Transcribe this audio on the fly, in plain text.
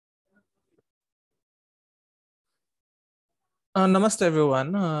Namaste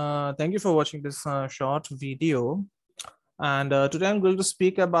everyone. Thank you for watching this short video. And today I'm going to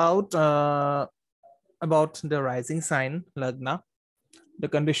speak about the rising sign Lagna, the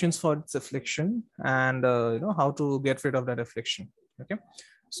conditions for its affliction, and how to get rid of that affliction. Okay,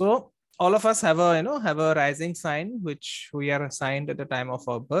 so all of us have a rising sign which we are assigned at the time of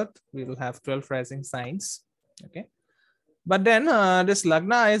our birth. We will have 12 rising signs. Okay, but then this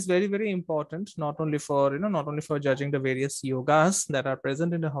lagna is very, very important, not only for judging the various yogas that are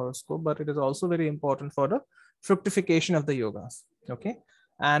present in the horoscope, but it is also very important for the fructification of the yogas. Okay,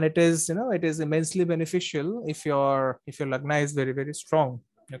 and it is immensely beneficial if your lagna is very, very strong.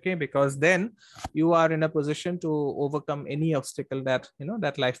 Okay, because then you are in a position to overcome any obstacle that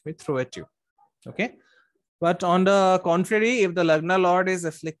that life may throw at you. Okay, but on the contrary, if the lagna lord is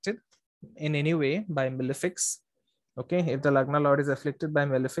afflicted in any way by malefics, okay, if the lagna lord is afflicted by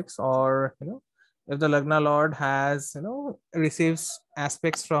malefics, or if the lagna lord has receives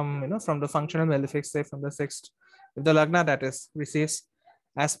aspects from from the functional malefics, say from the sixth, if the lagna that is receives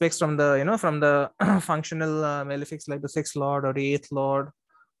aspects from the from the functional malefics like the sixth lord or the eighth lord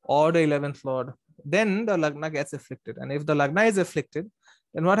or the 11th lord, then the lagna gets afflicted. And if the lagna is afflicted,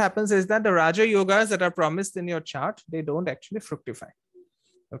 then what happens is that the raja yogas that are promised in your chart, they don't actually fructify.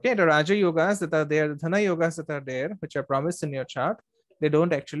 Okay, the Raja yogas that are there, the Dhana yogas that are there, which are promised in your chart, they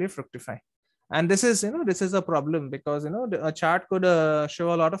don't actually fructify. And this is, this is a problem, because, a chart could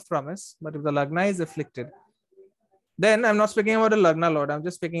show a lot of promise, but if the Lagna is afflicted, then I'm not speaking about the Lagna Lord, I'm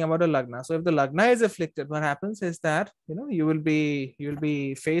just speaking about the Lagna. So if the Lagna is afflicted, what happens is that, you will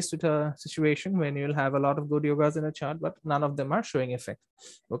be faced with a situation when you'll have a lot of good yogas in a chart, but none of them are showing effect.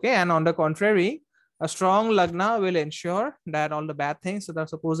 Okay, and on the contrary, a strong lagna will ensure that all the bad things that are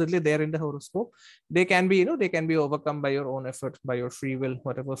supposedly there in the horoscope, they can be, they can be overcome by your own effort, by your free will,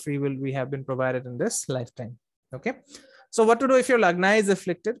 whatever free will we have been provided in this lifetime. Okay, so what to do if your lagna is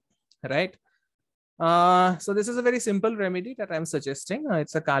afflicted, right? So this is a very simple remedy that I'm suggesting.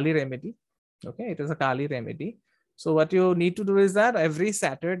 It's a Kali remedy. Okay, it is a Kali remedy. So what you need to do is that every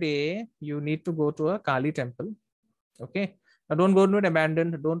Saturday you need to go to a Kali temple. Okay, now don't go to an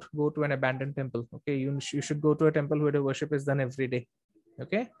abandoned temple. Okay, you should go to a temple where the worship is done every day.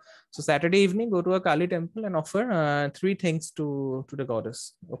 Okay, so Saturday evening, go to a Kali temple and offer 3 things to the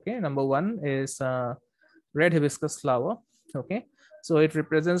goddess. Okay, number 1 is red hibiscus flower. Okay, so it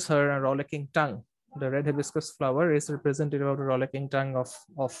represents her rollicking tongue. The red hibiscus flower is representative of the rollicking tongue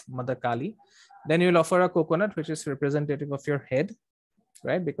of Mother Kali. Then you'll offer a coconut, which is representative of your head,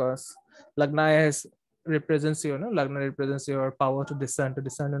 right? Because Lagna represents Lagna represents your power to discern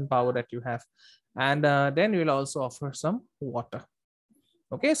and power that you have. And then you'll also offer some water.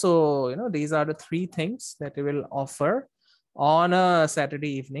 Okay, so these are the 3 things that you will offer on a Saturday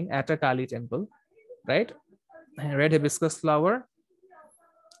evening at a Kali temple, right? Red hibiscus flower,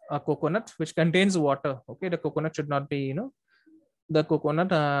 a coconut which contains water. Okay, the coconut should not be the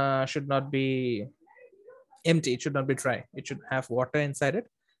coconut should not be empty, it should not be dry, it should have water inside it.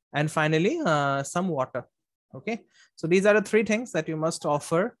 And finally some water. Okay, so these are the 3 things that you must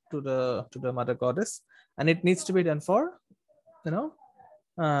offer to the mother goddess, and it needs to be done for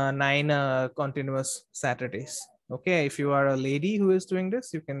 9 continuous Saturdays. Okay, if you are a lady who is doing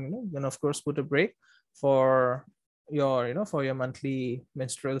this, you can then of course put a break for your for your monthly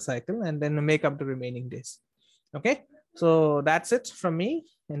menstrual cycle, and then make up the remaining days. Okay, so that's it from me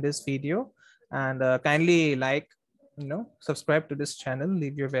in this video. And kindly subscribe to this channel,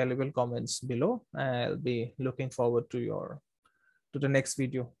 leave your valuable comments below. I'll be looking forward to the next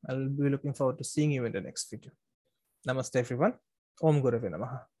video. I'll be looking forward to seeing you in the next video. Namaste everyone. Om Gurave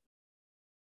Namaha.